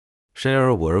share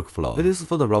a workflow. It is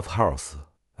for the rough house,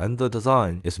 and the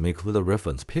design is made with a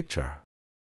reference picture.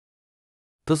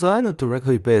 Designed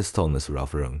directly based on this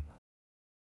rough room.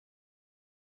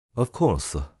 Of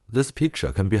course, this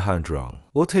picture can be hand-drawn,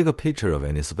 or take a picture of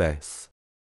any space.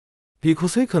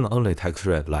 Because he can only take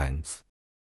straight lines,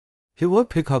 he will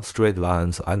pick up straight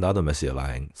lines and other messy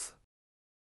lines.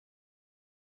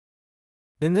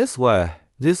 In this way,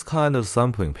 this kind of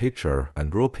sampling picture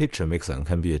and raw picture mixing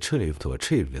can be achieved to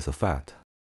achieve this effect.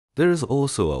 There is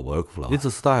also a workflow. It's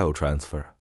a style transfer.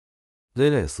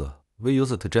 That is, we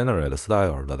use it to generate a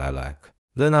style that I like.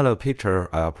 Then add a picture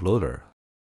I uploaded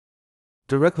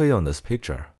directly on this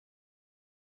picture.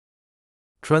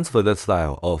 Transfer that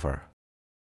style over.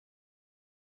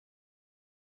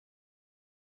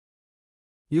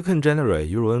 You can generate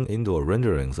your own indoor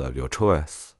renderings of your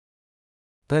choice.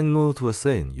 Then move to a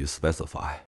scene you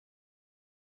specify.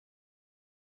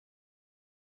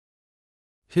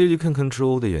 Here you can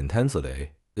control the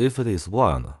intensity. If it is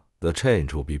 1, the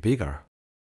change will be bigger.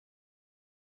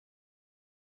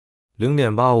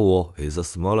 0.85 is a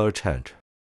smaller change.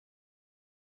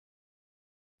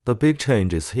 The big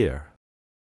change is here.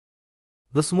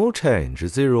 The small change,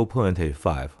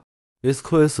 0.85, is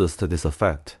closest to this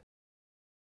effect.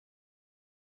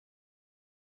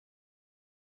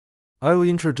 I will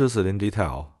introduce it in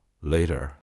detail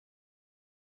later.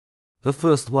 The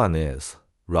first one is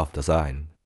rough design.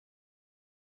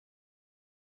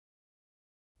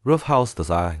 Rough house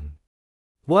design.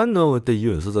 One node that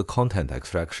uses the content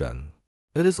extraction.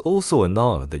 It is also a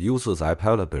node that uses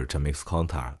IPAdapter to mix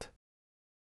content.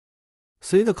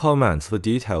 See the comments for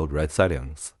detailed red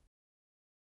settings.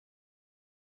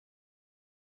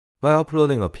 By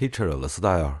uploading a picture of the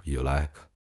style you like,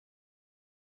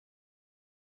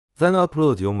 then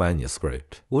upload your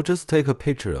manuscript, or just take a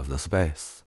picture of the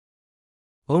space.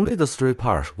 Only the straight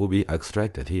part will be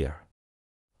extracted here.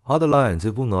 Other lines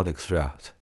it will not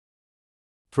extract.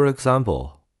 For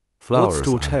example, flowers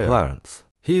and plants,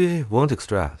 he won't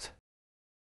extract.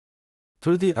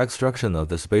 Through the extraction of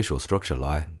the spatial structure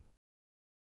line,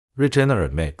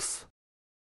 regenerate mix.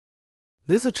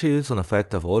 This achieves an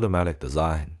effect of automatic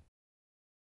design.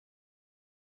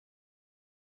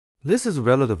 This is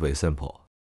relatively simple,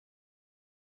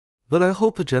 but I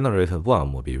hope the generated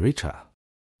one will be richer.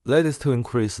 That is to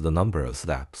increase the number of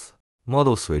steps.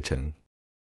 Model switching.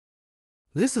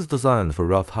 This is designed for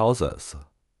rough houses,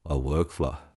 a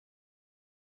workflow.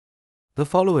 The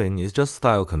following is just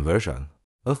style conversion.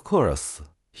 Of course,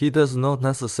 he does not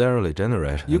necessarily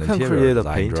generate an interior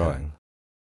design drawing,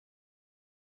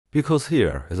 because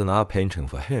here is an art painting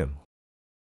for him.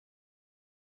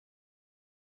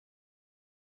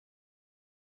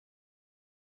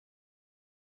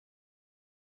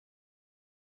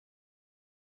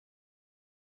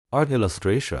 Art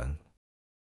illustration.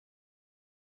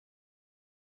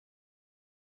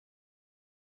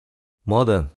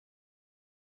 Modern.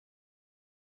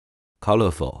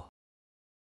 Colorful.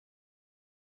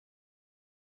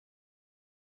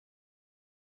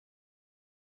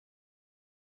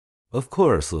 Of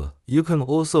course, you can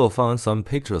also find some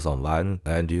pictures online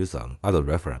and use them as a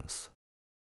reference.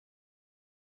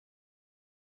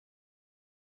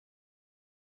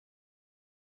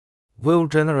 Will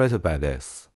generated by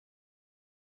this.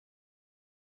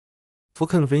 For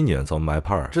convenience on my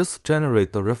part, just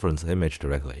generate the reference image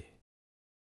directly.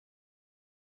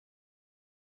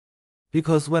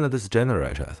 Because when it is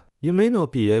generated, you may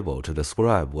not be able to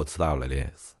describe what style it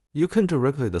is. You can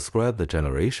directly describe the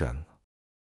generation.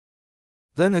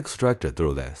 Then extract it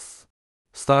through this.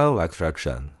 Style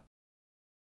extraction.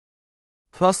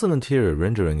 Fasten interior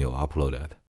rendering you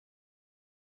uploaded.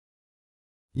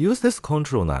 Use this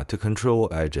control net to control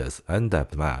edges and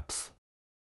depth maps.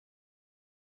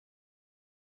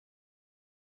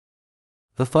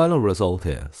 The final result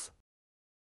is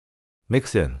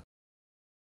mixin.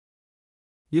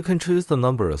 You can choose the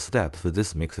number of steps for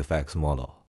this mix effects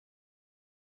model.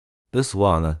 This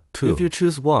one, 2. If you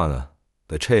choose 1,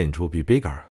 the change will be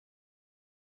bigger.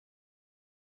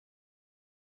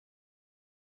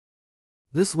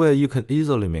 This way you can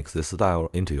easily mix this style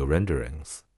into your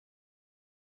renderings.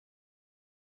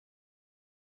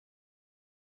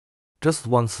 Just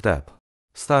one step.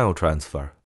 Style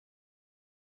transfer.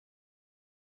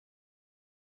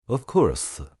 Of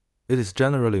course, it is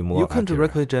generally more accurate. You can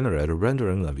directly generate a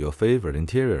rendering of your favorite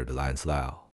interior design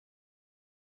style.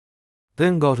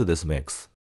 Then go to this mix.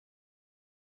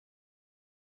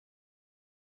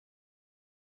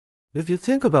 If you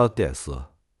think about this,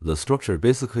 the structure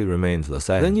basically remains the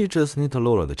same. Then you just need to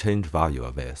lower the change value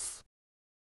of this.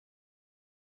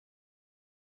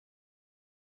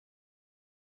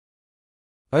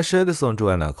 I share this on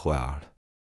Joanna acquired.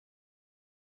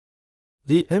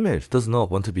 The image does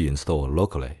not want to be installed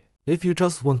locally. If you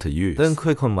just want to use, then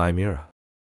click on My Mirror.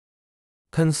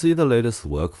 Can see the latest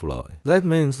workflow. That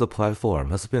means the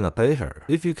platform has been updated.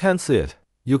 If you can't see it,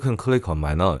 you can click on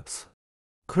My Notes.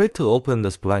 Click to open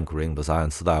this blank ring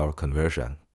Design+Style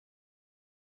conversion.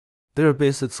 There are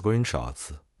basic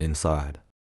screenshots inside.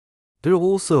 There are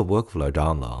also workflow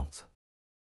downloads.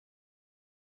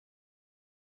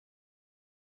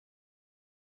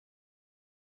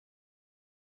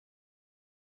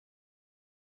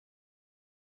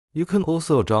 You can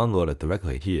also download it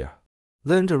directly here,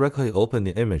 then directly open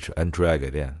the image and drag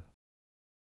it in.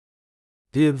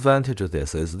 The advantage of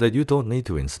this is that you don't need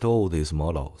to install these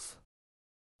models.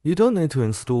 You don't need to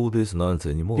install these nodes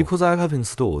anymore because I have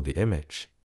installed the image.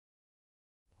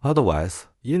 Otherwise,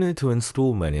 you need to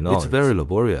install many nodes. It's very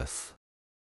laborious.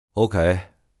 Okay,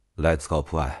 let's go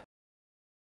play.